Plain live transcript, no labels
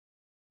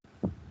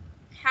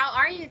How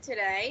are you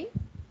today?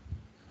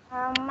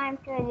 I'm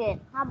good.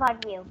 How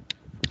about you?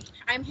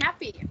 I'm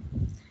happy.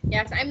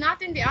 Yes, I'm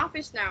not in the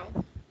office now.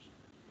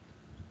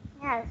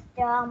 Yes,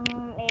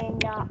 in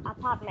the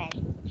apartment.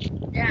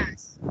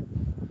 Yes.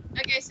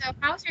 Okay, so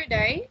how's your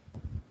day?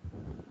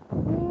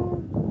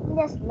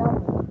 Just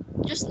normal.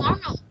 Just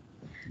normal.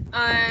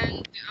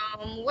 And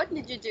what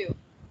did you do?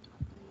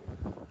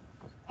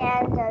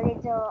 And a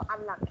little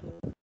unlucky.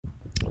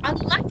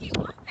 Unlucky,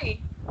 why?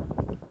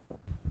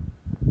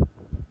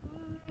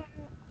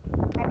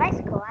 My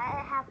bicycle,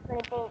 I have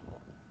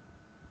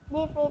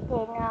leave it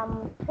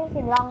in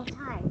pretty long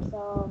time,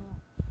 so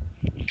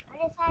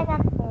I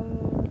decided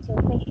to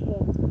fix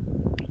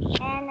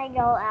it. And I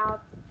go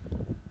out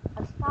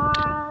a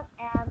start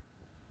and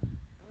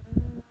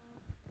um,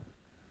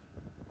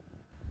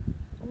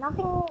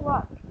 nothing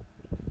worked.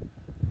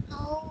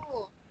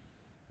 Oh,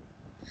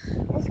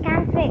 This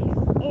can't fix.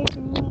 Is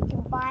need to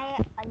buy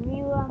a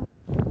new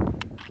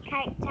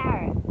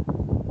tire.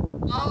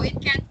 oh, it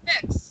can't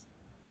fix.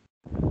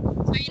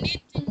 So you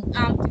need to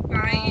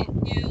buy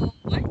new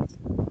what?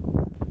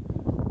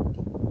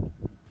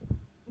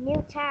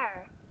 New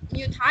tire.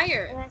 New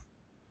tire. Yes.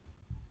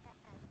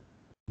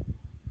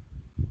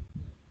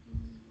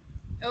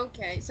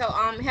 Okay, so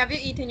have you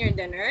eaten your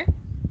dinner?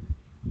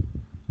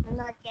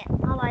 Not yet.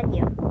 How about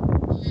you?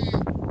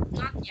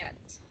 Not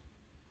yet.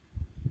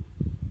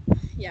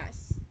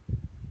 Yes.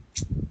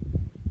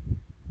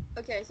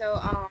 Okay, so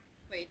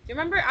wait.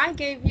 Remember I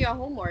gave you a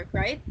homework,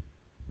 right?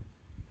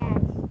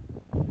 Yes.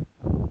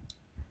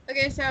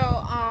 Okay, so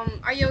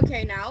are you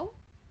okay now?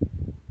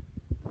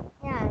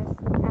 Yes.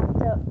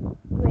 After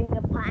doing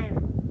the pine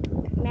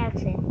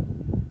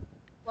medicine.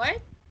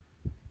 What?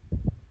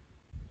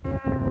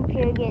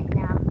 Feel good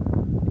now.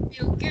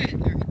 Feel good.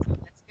 Alright, so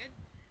that's good.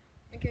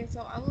 Okay,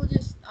 so I will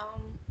just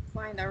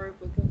find our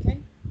book, okay?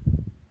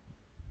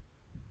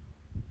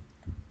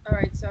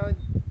 Alright, so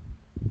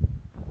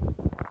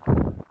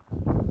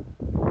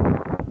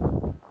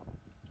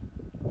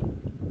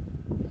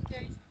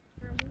okay, so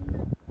for a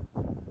moment.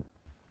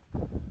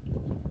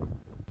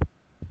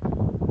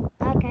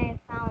 Okay,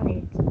 found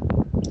it.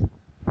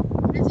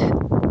 What is it?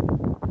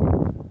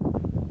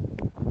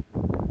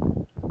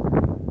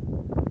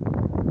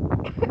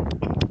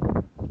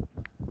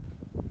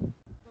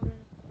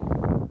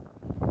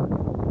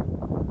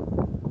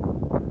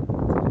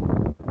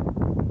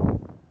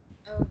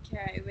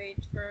 Okay, wait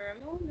for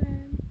a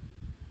moment.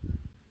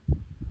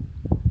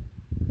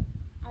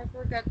 I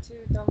forgot to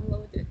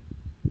download it.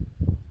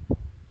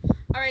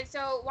 Alright,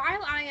 so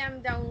while I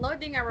am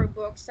downloading our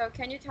book, so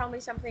can you tell me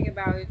something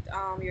about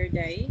your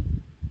day?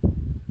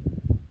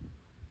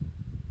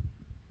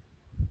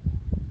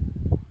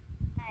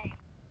 Okay.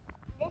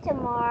 Little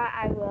more,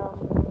 I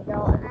will go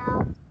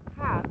out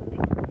park.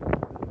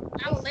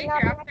 Now It's later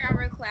not like after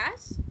our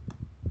class?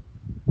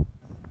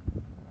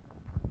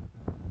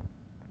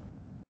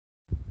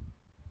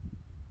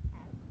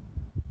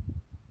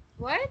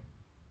 What?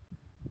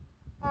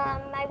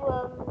 I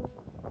will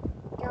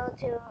go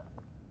to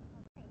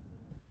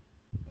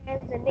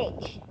there's a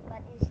beach,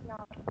 but it's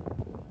not.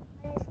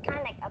 It's kind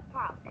of like a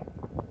park.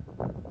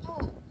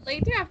 Oh,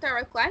 later after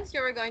our class,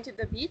 you were going to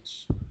the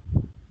beach?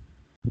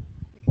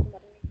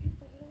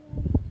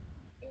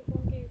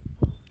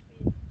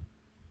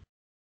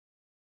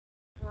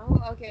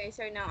 Oh, okay.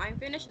 So now I'm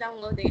finished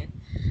downloading it.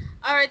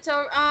 All right.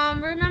 So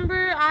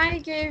remember I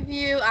gave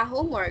you a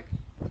homework,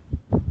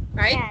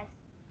 right? Yes.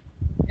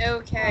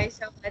 Okay. Yes.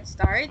 So let's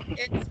start.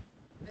 It's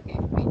okay.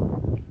 Wait.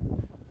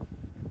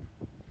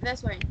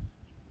 This one.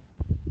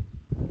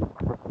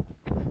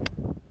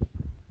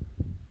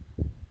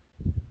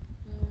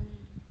 Mm,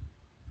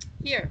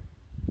 here.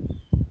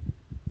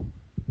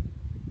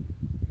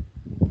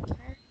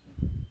 Okay.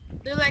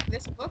 Do you like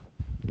this book?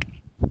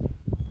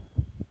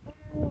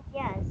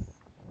 Yes.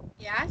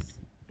 Yes.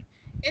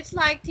 It's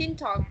like Teen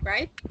Talk,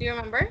 right? Do you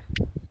remember?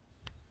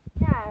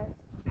 Yes.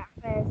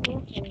 After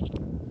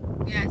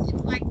thinking. Yes,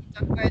 it's like Teen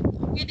Talk, but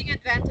reading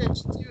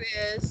advantage too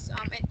is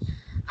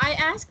I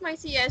asked my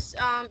CS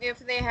if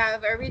they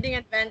have a reading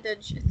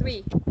advantage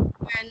 3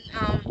 when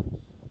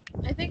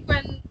I think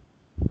when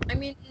I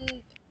mean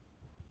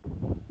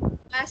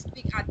last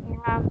week at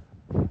Yeah.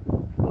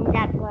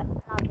 That was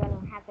not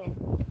gonna happen.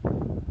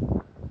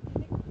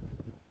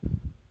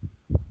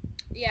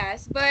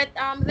 yes, but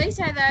they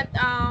said that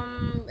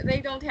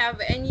they don't have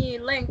any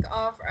link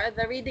of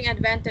the reading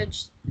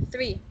advantage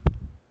 3.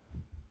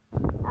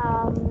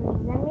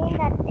 That means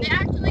that They're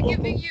actually it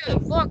giving you a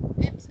exists. book.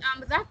 It's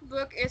that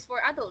book is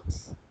for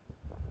adults.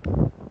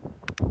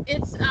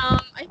 It's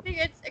I think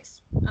it's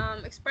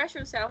express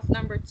yourself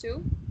number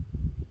 2.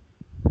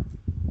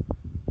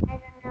 I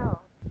don't know.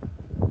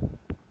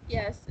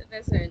 Yes,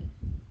 listen.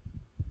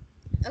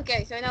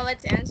 Okay, so now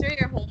let's answer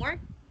your homework.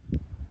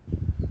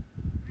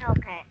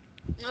 Okay.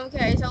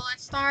 Okay, so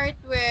let's start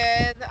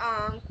with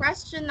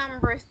question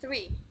number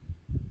 3.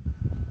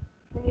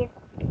 Believe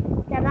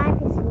the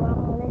life is worth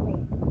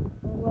living.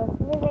 Worth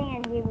living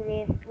and we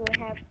believe we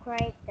have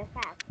created the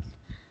facts.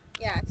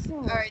 Yes.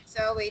 Hmm. All right.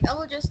 So wait, I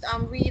will just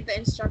read the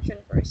instruction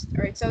first.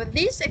 All right. So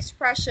these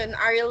expressions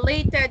are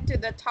related to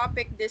the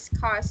topic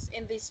discussed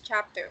in this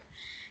chapter.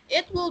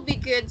 It will be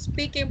good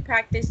speaking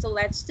practice to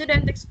let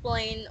students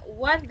explain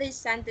what these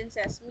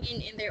sentences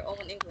mean in their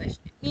own English.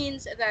 It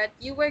means that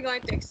you are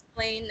going to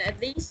explain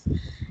these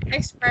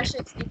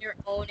expressions in your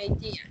own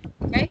idea.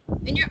 Okay?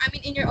 In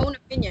your own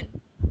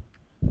opinion.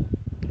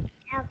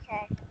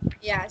 Okay.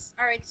 Yes.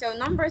 All right. So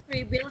number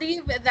three,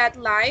 believe that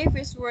life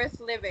is worth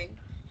living,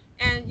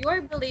 and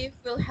your belief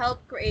will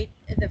help create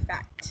the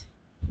fact.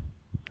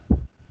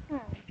 Hmm.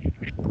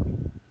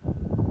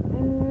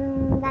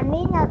 That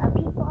means that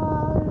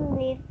people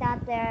believe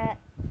that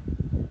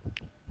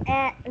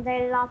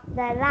they love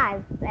their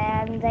life,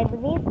 and they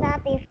believe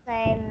that if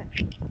they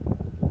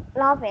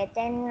love it,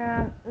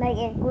 then make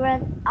it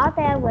good,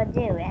 others will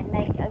do and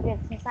make a good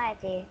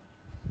society.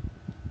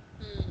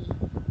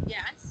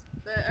 Yes.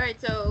 But all right.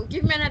 So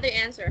give me another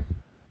answer.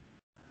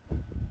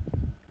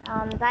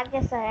 That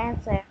is the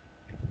answer.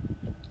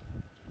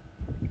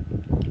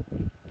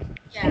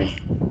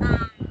 Yes.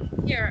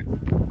 Here.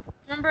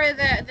 Remember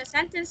the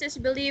sentence is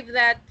believe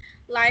that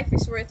life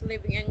is worth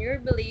living, and your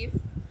belief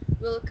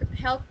will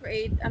help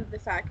create the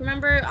fact.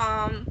 Remember,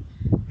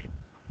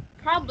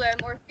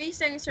 problem or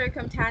facing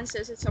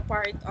circumstances is a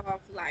part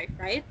of life,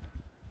 right?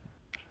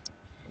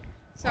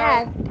 So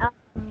Yes.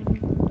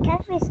 Can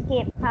we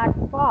skip part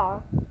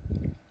 4?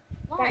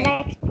 The why?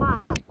 next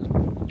part.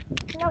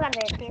 Look at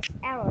this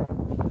error.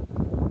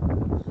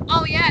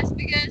 Oh yes,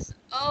 because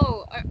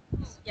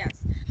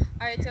yes.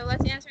 All right, so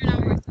let's answer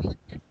number three.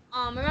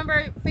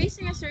 Remember,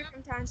 facing a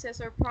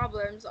circumstances or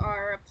problems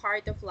are a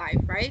part of life,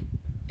 right?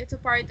 It's a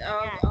part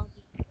of Yes.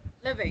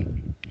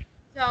 living.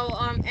 So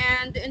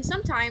and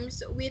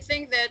sometimes we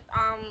think that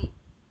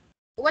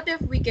what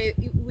if we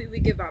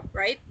give up,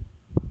 right?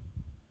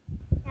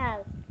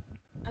 Yes.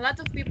 A lot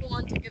of people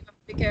want to give up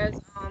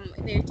because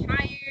they're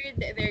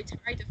tired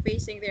of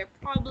facing their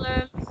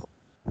problems,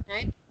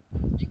 right?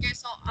 Okay,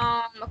 so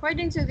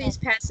according to Yes. this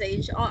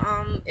passage,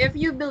 if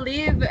you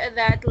believe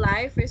that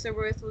life is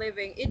worth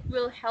living, it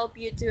will help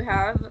you to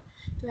have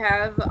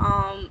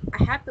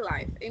a happy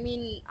life. I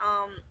mean,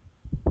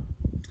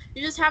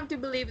 you just have to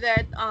believe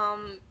that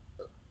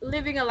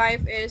living a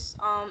life is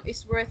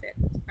worth it,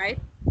 right?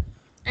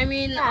 I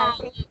mean,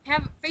 Yes.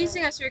 have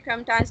facing a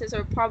circumstances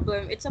or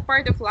problem, it's a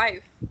part of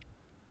life,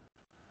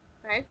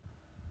 right?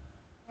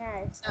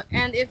 Yes. So,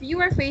 and if you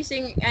are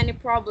facing any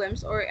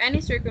problems or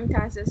any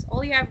circumstances,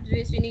 all you have to do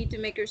is you need to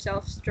make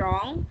yourself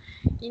strong.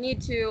 You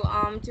need to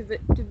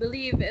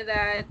believe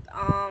that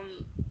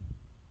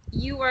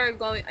you are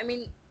going. I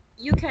mean,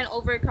 you can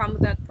overcome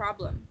that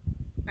problem,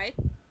 right?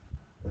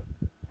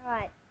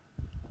 Right.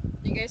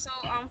 Okay. So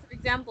for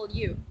example,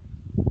 you.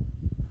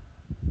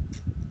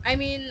 I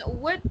mean,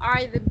 what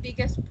are the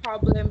biggest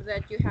problems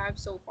that you have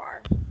so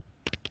far?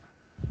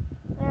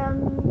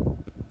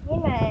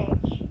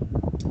 Image.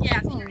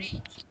 Yes, in your Hmm.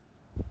 age.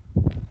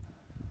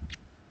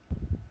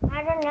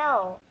 I don't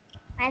know.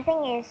 I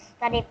think it's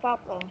study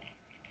problem.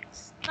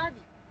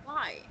 Study.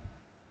 Why?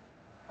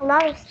 A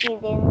lot of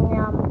students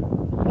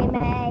in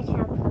my age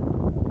have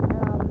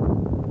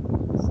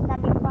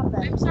study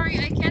I'm problem. sorry,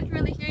 I can't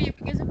really hear you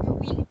because of your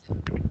wind.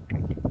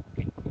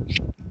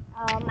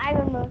 I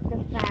removed the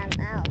fan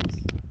out.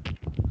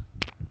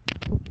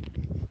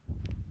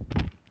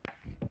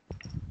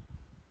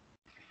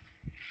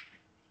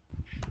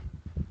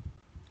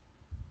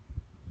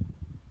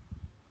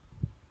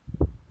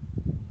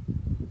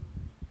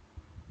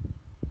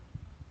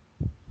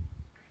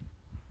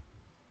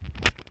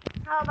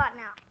 How about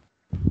now?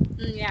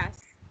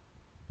 Yes.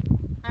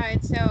 All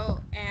right. So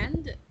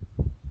and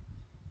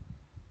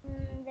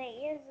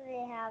They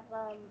usually have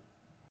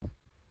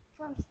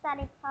some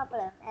study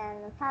problem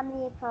and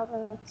family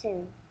problem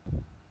too.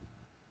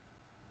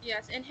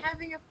 yes, and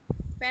having a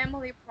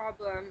family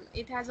problem,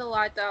 it has a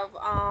lot of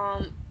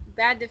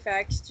bad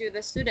effects to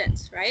the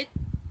students, right?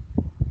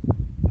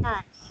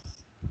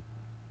 Yes.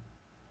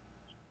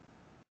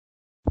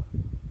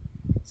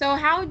 So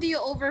how do you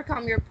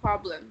overcome your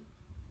problem?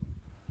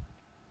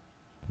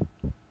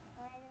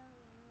 I don't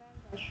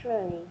remember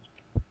surely.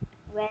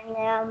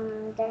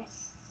 When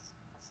there's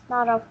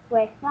start of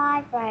grade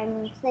 5,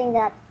 I'm saying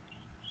that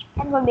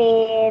it will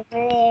be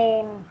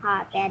very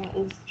hard and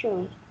it's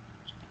true.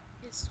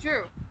 It's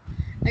true.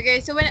 Okay,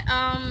 so when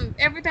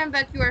every time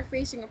that you are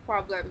facing a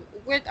problem,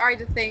 what are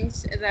the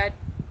things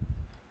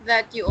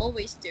that you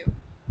always do?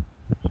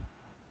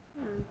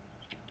 Hmm.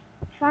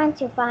 Trying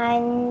to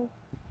find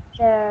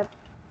the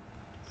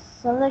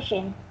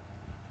solution.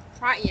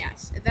 Try,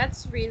 yes,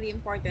 that's really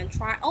important.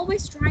 Try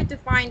to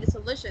find the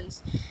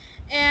solutions.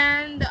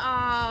 And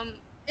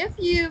if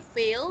you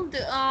failed,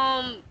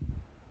 I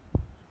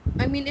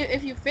mean,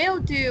 if you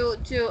fail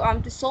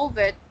to solve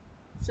it,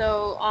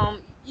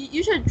 so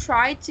you should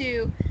try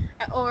to,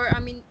 or I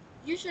mean,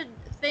 you should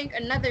think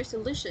another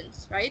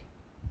solutions, right?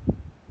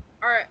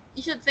 Or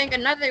you should think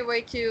another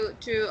way to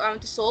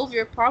solve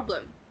your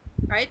problem,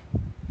 right?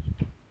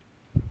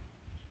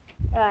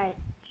 Right.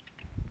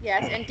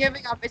 Yes, and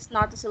giving up is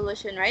not the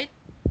solution, right?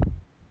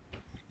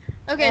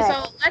 Okay, Right.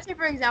 so let's say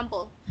for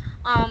example,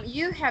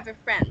 you have a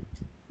friend,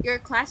 your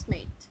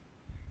classmate,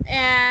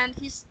 and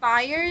he's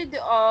tired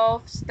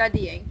of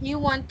studying. He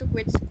want to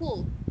quit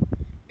school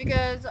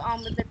because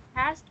the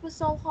test was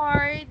so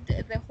hard,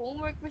 the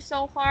homework was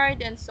so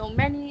hard, and so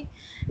many,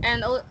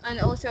 and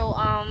also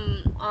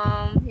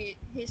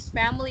his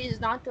family is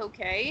not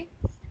okay.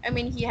 I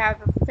mean, he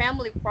have a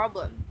family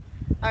problem.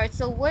 All right,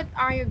 so what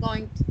are you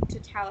going to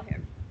tell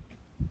him?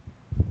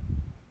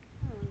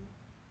 Hmm.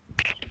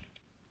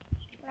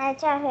 I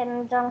tell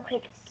him don't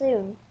quit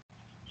soon,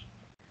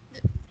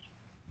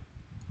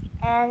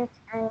 and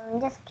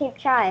just keep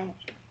trying.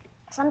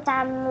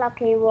 Sometimes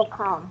lucky will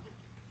come.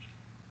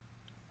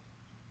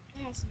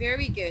 Yes,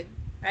 very good,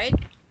 right?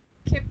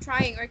 Keep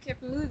trying or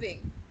keep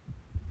moving.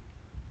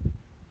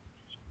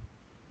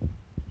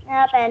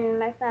 Yep, and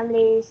my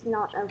family is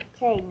not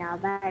okay now,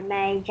 but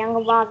my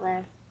younger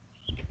brother.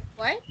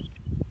 What?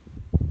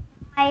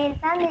 My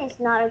family is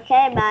not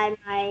okay by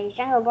my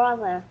younger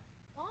brother.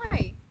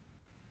 Why?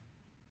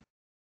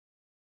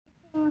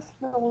 He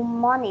stole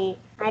money.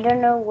 I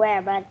don't know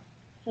where, but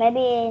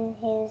maybe in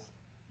his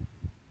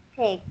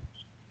pig.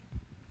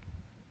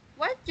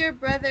 What? Your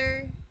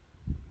brother?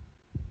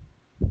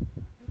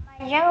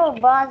 My younger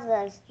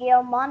brother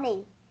steal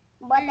money,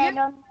 but Your I young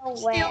don't know brother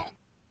still? where.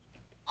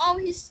 Oh,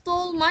 he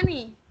stole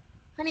money.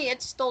 Honey,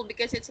 it's stole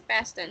because it's a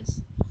past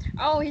tense.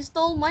 Oh, he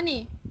stole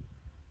money.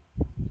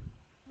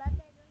 But I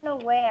don't know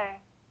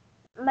where.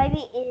 Maybe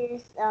it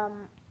is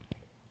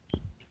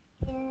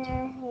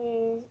in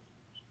his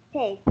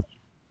pig.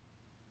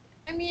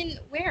 I mean,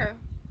 where?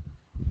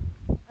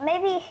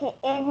 Maybe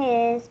in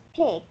his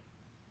pig.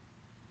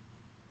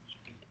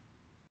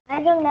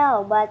 I don't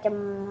know, but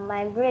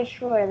I'm pretty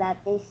sure that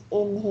it's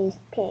in his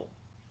pig.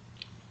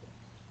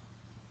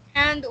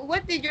 And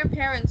what did your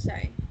parents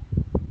say?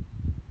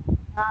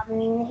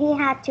 He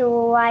had to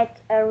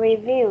write a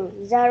review,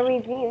 the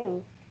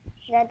review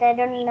that I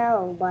don't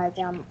know, but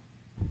I'm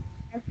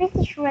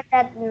pretty sure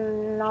that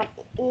not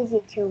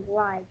easy to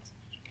write.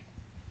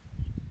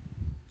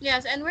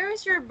 Yes, and where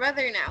is your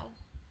brother now?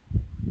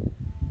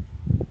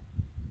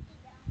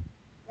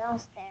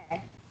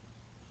 Downstairs.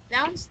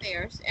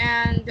 Downstairs.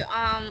 And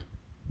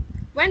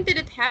when did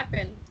it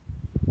happen?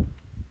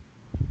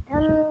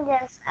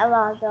 Yes, I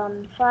was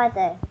on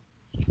Friday.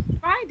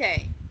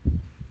 Friday.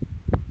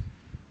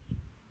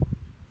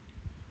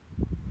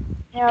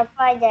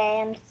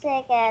 Friday I'm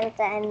sick and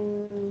I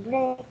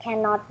really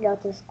cannot go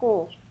to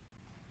school.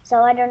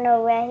 So I don't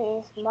know where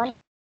his money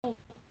is,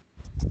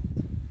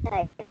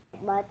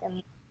 but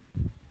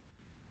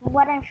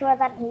what I'm sure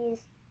that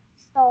he's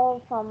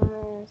stole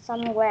from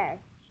somewhere.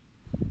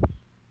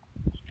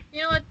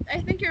 You know what?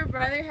 I think your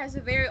brother has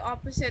a very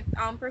opposite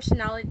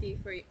personality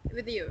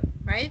with you,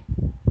 right?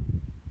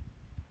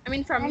 I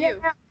mean, from I don't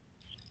you. know.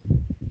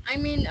 I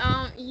mean,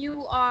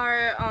 you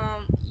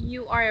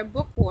are a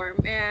bookworm,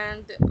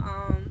 and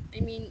I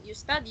mean, you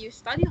study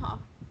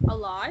a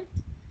lot,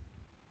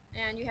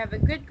 and you have a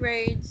good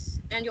grades,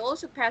 and you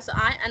also pass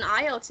an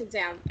IELTS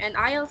exam, and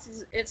IELTS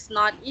is it's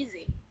not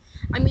easy.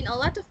 I mean, a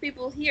lot of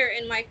people here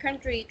in my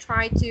country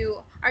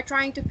are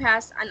trying to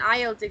pass an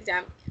IELTS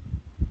exam,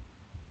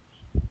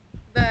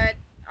 but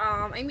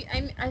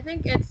I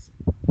think it's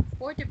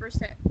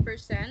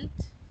 40%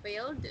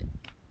 failed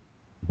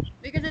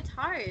because it's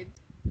hard.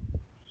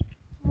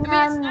 I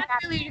mean, it's not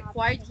That's really not.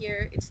 required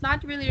here. It's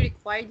not really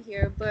required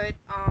here, but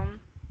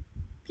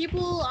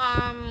people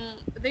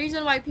the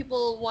reason why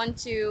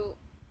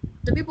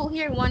the people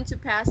here want to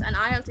pass an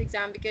IELTS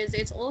exam because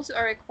it's also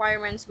a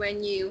requirement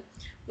when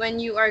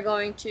you are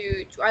going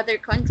to other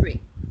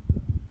country.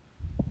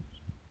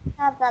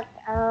 Not that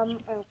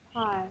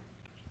required.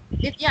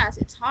 Yes,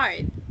 it's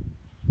hard.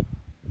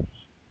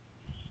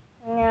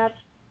 Yeah.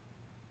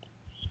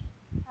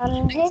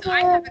 Okay, This so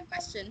I have is a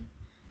question.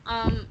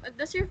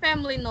 Does your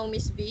family know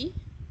Miss V?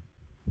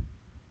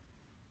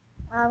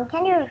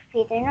 can you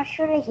repeat? I'm not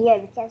sure here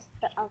because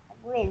of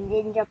the wind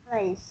in your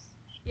place.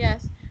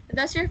 Yes.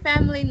 Does your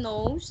family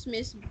knows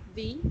Miss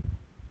V?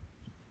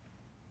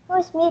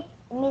 Who's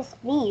Miss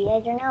B? I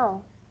don't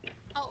know.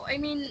 Oh, I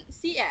mean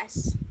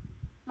CS.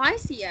 My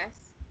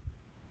CS.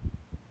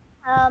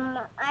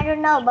 I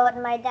don't know, but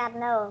my dad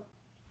knows.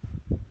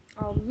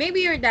 Oh,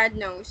 maybe your dad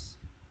knows.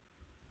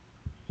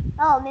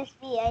 Oh, Miss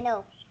B, I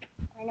know.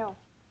 I know.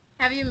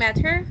 Have you met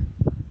her?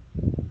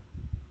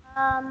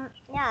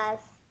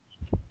 Yes,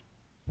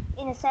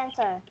 in the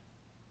center.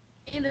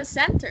 In the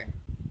center.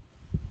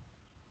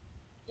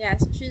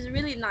 Yes, she's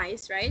really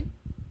nice, right?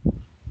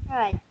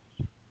 Right.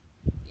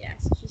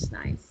 Yes, she's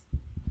nice.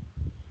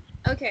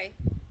 Okay,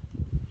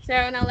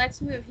 so now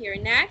let's move here.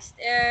 Next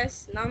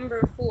is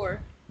number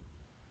 4.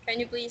 Can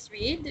you please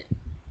read?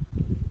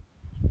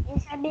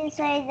 It has been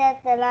said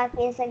that the life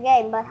is a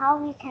game, but how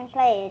we can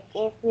play it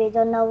if we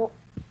don't know?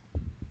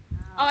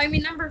 Oh, Um, I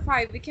mean number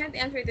 5. We can't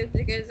answer this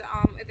because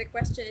the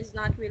question is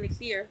not really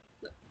clear.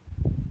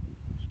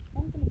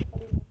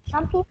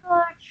 some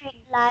people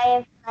treat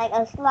life like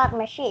a slot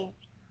machine,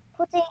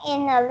 putting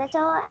in as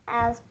little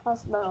as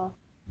possible.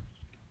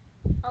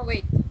 Oh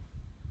wait.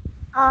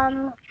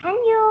 Can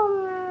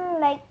you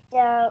make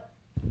the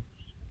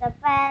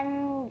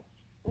fan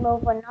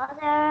move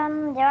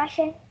another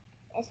direction,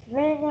 it's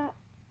really,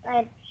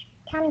 I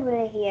can't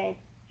really hear it.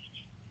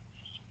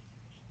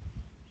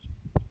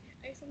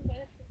 Ay, saan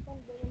ba? Saan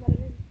ba yung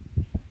marinig?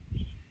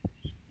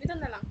 Dito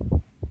na lang.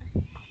 Ay,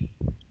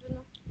 doon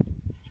na.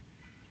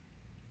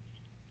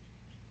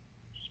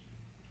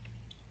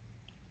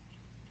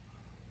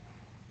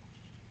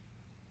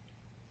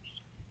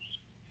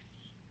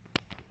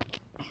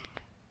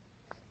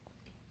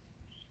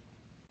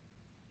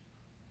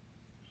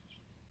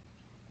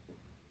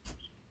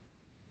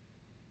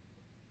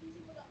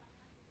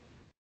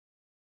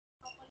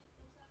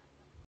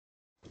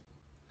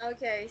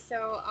 Okay,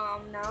 so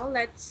now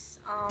let's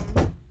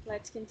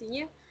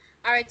continue.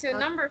 All right, so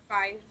number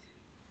 5.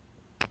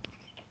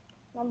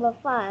 Number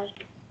 5.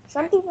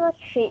 Some people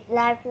treat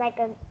life like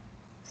a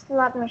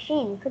slot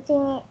machine,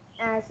 putting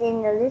as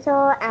in a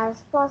little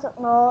as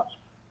possible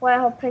while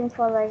hoping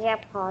for the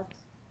jackpot.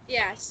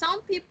 Yeah,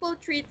 some people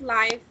treat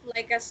life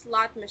like a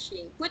slot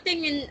machine,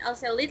 putting in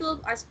as little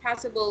as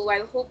possible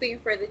while hoping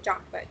for the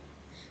jackpot.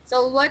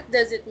 So what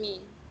does it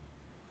mean?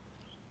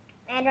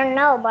 I don't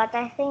know, but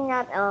I think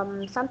that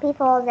some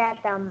people that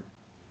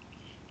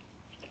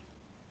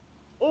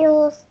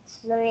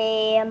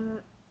usually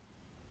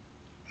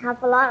have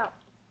a lot of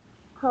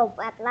hope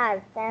at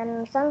life,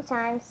 and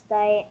sometimes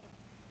they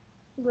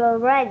were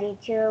ready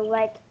to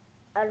wait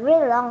a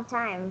really long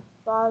time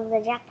for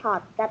the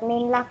jackpot that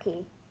means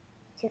lucky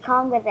to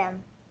come with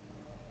them.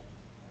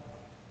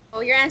 Oh,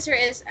 your answer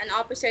is an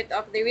opposite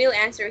of the real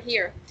answer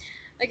here.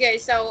 Okay,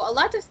 so a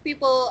lot of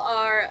people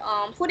are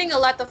putting a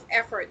lot of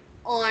effort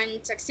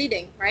on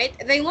succeeding, right?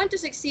 They want to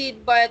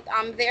succeed, but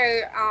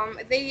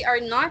they are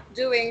not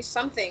doing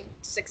something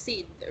to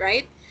succeed,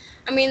 right?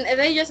 I mean,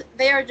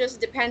 they are just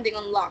depending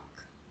on luck,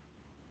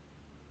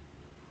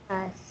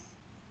 Yes.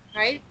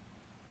 right?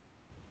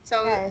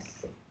 So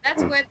Yes.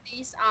 that's what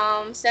these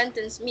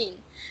sentence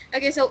mean.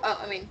 Okay, so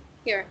I mean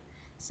here.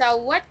 So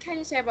what can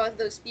you say about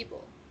those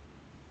people?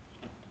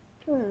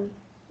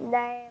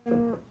 They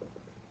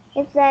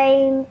if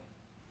they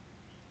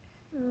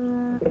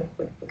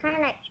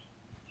kind of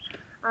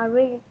are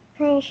really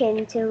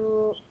patient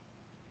to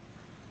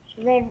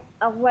they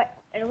are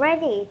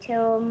ready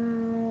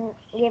to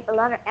give a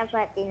lot of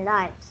effort in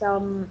life.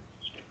 So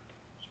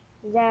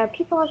there are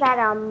people that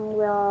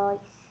will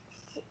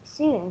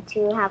soon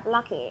to have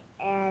lucky,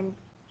 and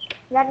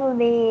that will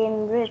be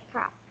really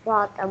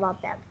proud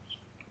about them.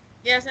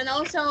 Yes, and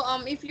also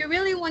if you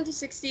really want to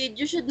succeed,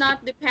 you should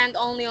not depend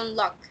only on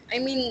luck. I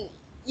mean,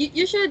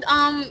 you should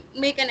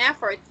make an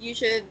effort. You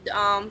should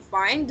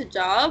find the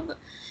job,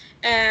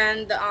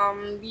 and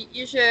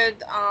you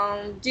should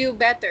do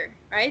better,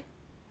 right?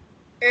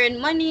 Earn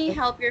money,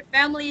 help your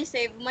family,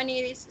 save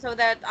money so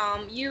that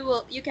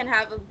you can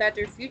have a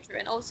better future,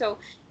 and also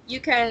you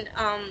can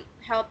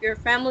help your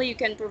family. You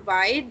can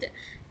provide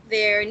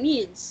their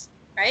needs,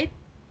 right?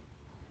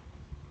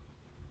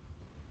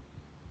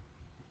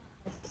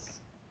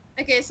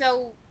 Okay,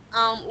 so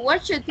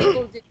what should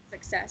people do for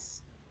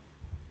success?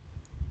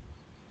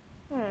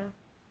 Hmm.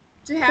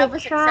 To have Keep a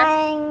success.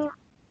 trying.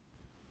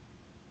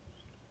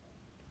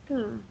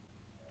 Hmm.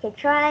 Keep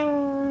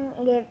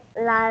trying. Give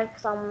life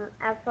some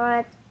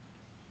effort,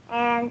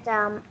 and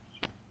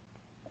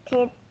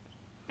keep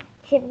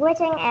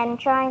waiting and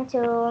trying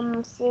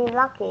to see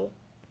lucky.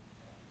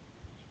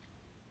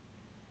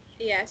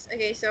 Yes.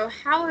 Okay. So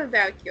how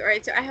about you? All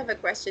right. So I have a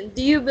question.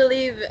 Do you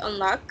believe in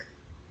luck?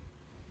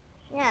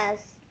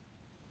 Yes.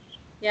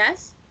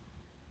 Yes.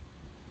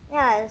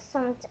 Yes.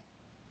 Some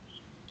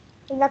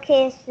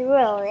lucky is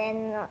real,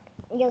 and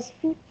just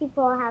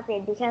people happy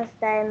because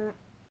they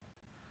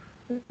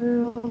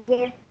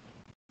give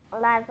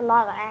life a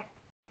lot of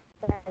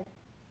effort.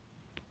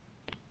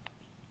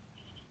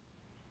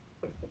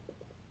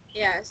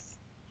 Yes.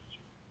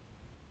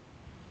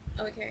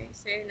 Okay.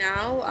 So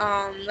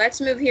now let's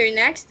move here.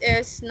 Next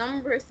is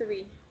number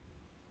 3.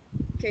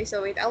 Okay.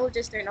 So wait. I will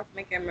just turn off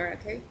my camera.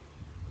 Okay.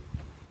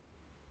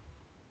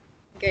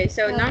 Okay.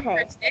 So number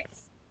Okay.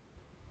 6.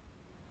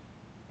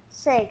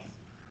 6.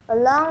 A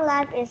long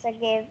life is a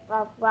gift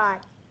of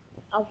God.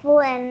 A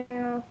full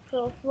and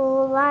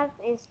fruitful life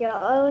is your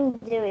own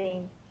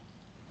doing.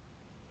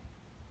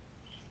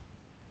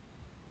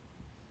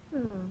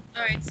 All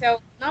right.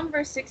 So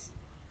number 6.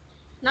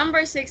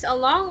 Number 6. A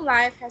long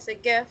life has a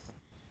gift.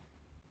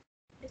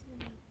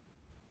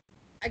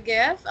 A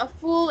gift. A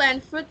full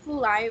and fruitful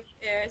life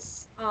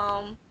is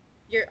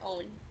your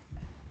own.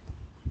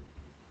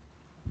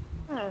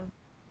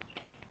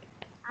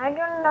 I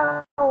don't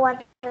know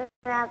what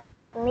that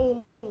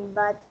means,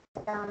 but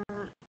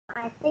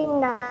I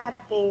think that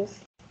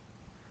is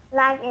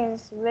life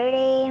is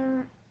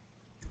really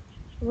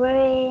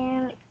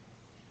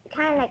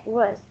kind of like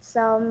worse.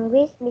 So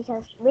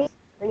because we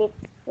live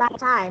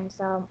lifetime,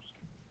 so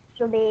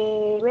to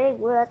be really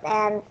good,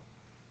 and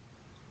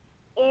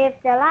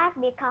if the life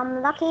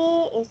become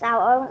lucky, it's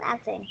our own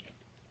acting.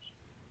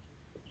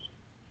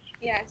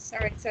 Yes. All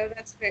right. So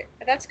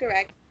that's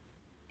correct.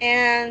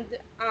 And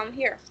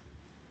here.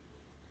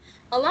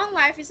 A long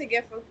life is a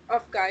gift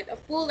of God. A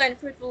full and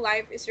fruitful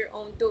life is your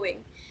own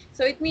doing.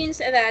 So it means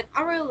that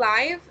our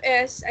life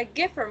is a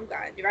gift from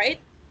God, right?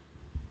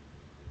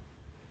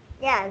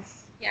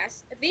 Yes.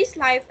 Yes, this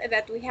life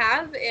that we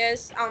have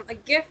is a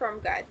gift from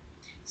God.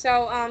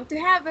 So to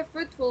have a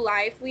fruitful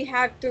life, we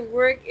have to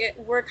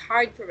work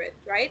hard for it,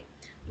 right?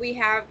 We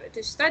have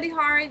to study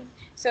hard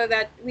so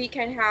that we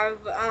can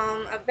have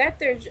a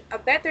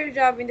better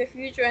job in the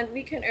future and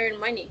we can earn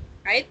money,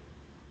 right?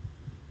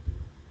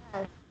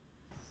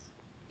 Yes.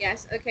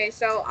 Yes. Okay.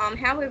 So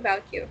how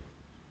about you?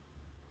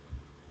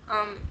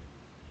 Um,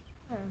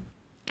 Hmm.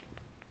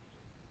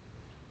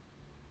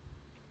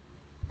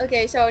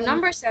 okay. So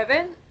Um, number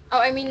 7. Oh,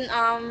 I mean,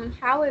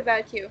 how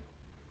about you?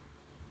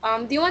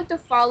 Do you want to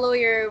follow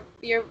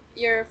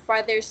your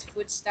father's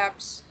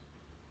footsteps?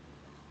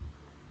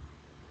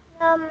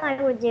 I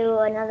would do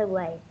another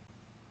way.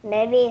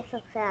 Maybe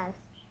success.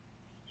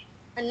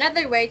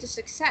 Another way to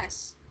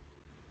success.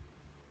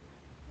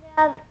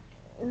 Yeah,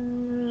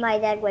 my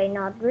dad way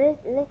not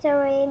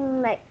literally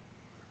make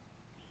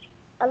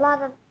a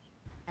lot of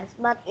success,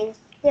 but it's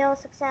still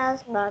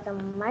success. But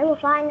I will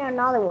find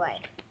another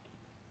way.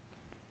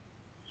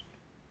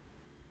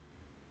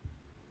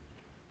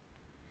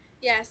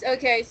 Yes,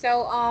 okay.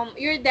 So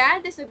your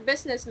dad is a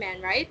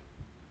businessman, right?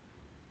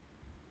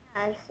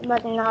 Yes,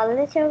 but not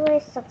literally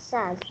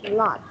success. A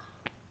lot.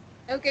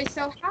 Okay,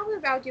 so how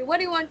about you? What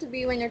do you want to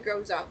be when you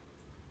grows up?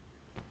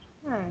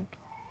 Hmm.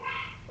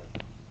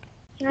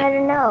 I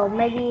don't know.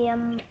 Maybe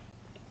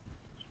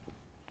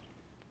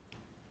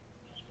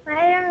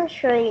I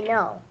don't really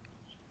know.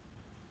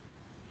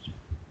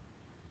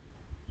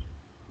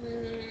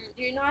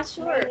 You're not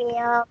sure. Maybe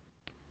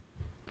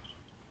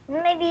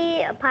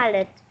maybe a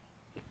pilot.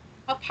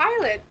 A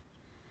pilot.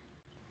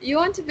 You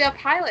want to be a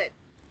pilot?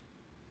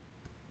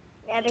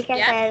 Yeah,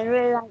 because Yes. I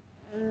really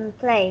like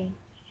playing.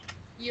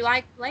 You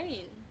like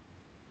playing.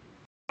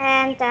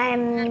 And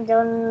I'm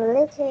don't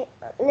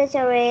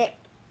literally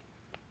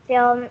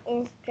film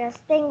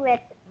interesting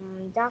with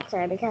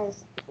doctor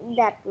because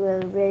that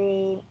will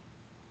really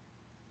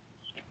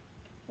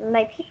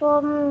make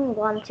people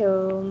want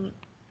to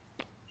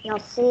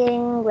not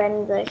seeing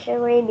when the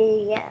surgery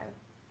began.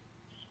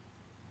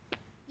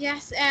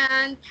 Yes,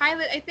 and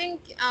pilot. I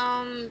think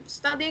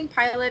studying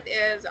pilot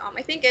is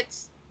I think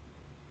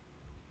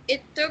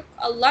it took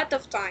a lot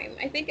of time.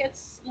 I think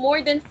it's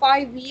more than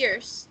 5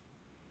 years.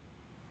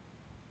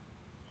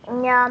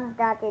 Yeah,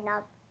 that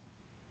enough.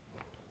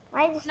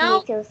 I just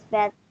Now, need to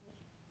spend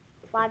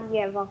 5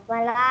 years of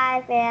my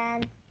life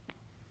and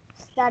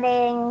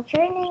studying,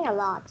 training a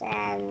lot,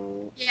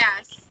 and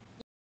yes.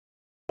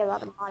 a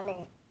lot of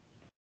money.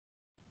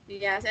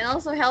 Yes, and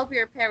also help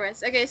your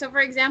parents. Okay, so for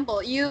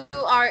example, you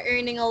are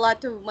earning a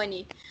lot of money.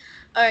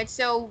 All right,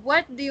 so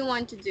what do you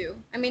want to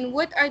do? I mean,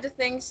 what are the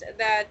things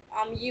that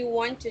you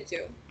want to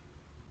do?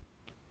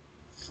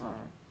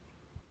 Hmm.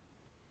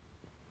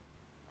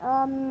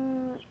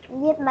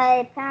 Give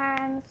my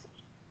parents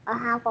a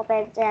half of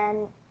it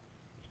and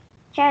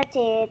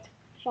charity it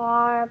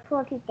for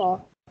poor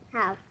people.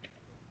 Have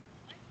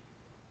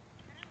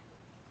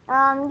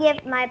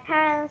give my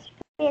parents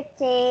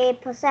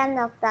 50%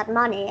 of that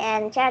money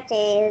and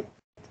charity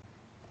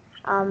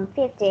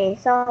 50.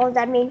 So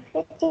that means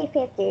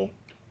 50-50.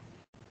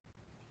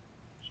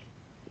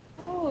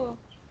 Oh,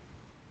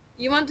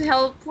 you want to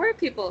help poor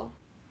people.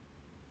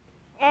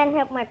 And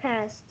help my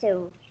parents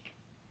too.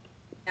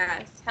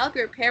 Yes, help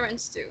your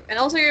parents too, and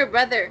also your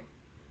brother.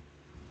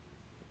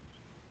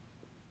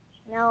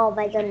 No,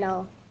 I don't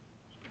know.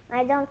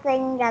 I don't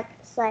think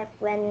that's safe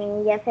when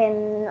you give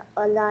him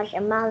a large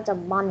amount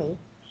of money.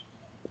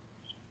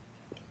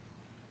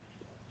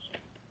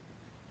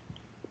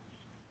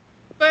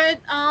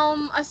 But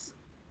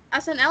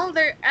as an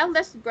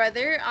eldest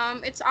brother,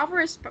 it's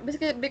our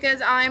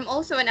because I'm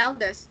also an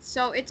eldest,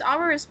 so it's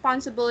our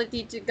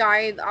responsibility to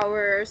guide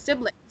our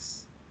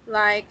siblings.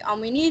 Like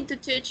we need to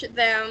teach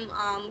them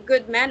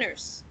good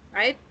manners,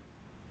 right?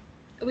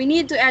 We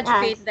need to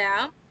Yes, educate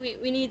them.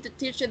 We need to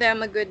teach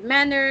them a good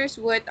manners,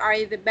 what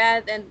are the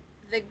bad and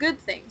the good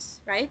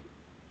things, right?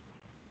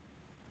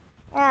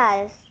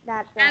 yes,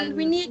 that And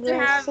we need to really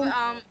have simple.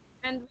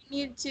 and we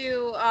need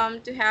to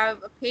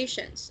have a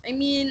patience. I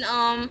mean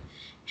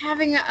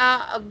having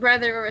a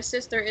brother or a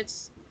sister,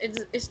 it's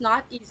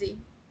not easy.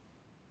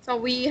 So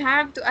we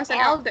have to, as an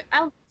Yeah,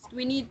 eldest,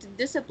 we need to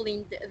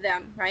discipline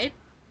them, right?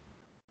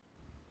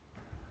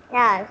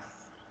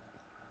 yes.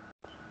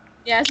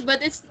 Yes,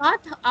 but it's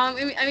not I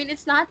mean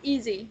it's not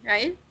easy,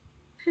 right?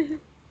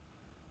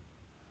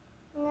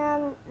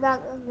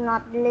 That is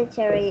not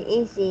literally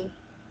easy.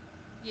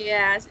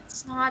 Yes,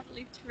 it's not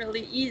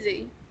literally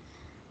easy.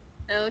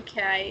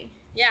 Okay.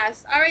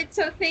 Yes. All right.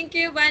 So thank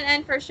you, Ban,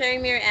 and for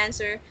sharing me your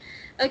answer.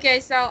 Okay.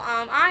 So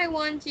I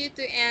want you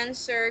to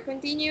answer.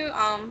 Continue.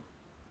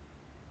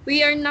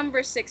 We are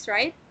number 6,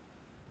 right?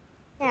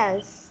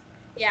 Yes.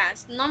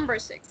 Yes, number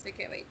 6.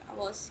 Okay. Wait. I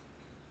was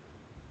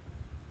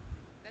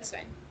this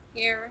one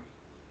here.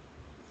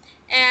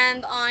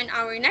 And on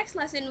our next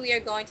lesson, we are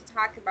going to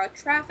talk about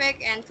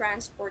traffic and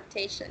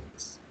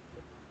transportations.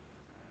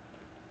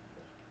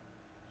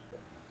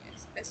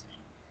 That's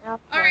right.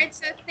 All Okay. right,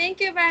 so thank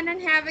you, Brandon.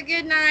 Have a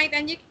good night,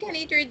 and you can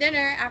eat your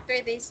dinner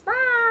after this.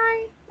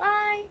 Bye.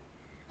 Bye.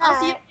 I'll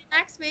see you Alright.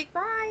 next week.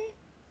 Bye.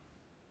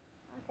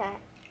 Okay.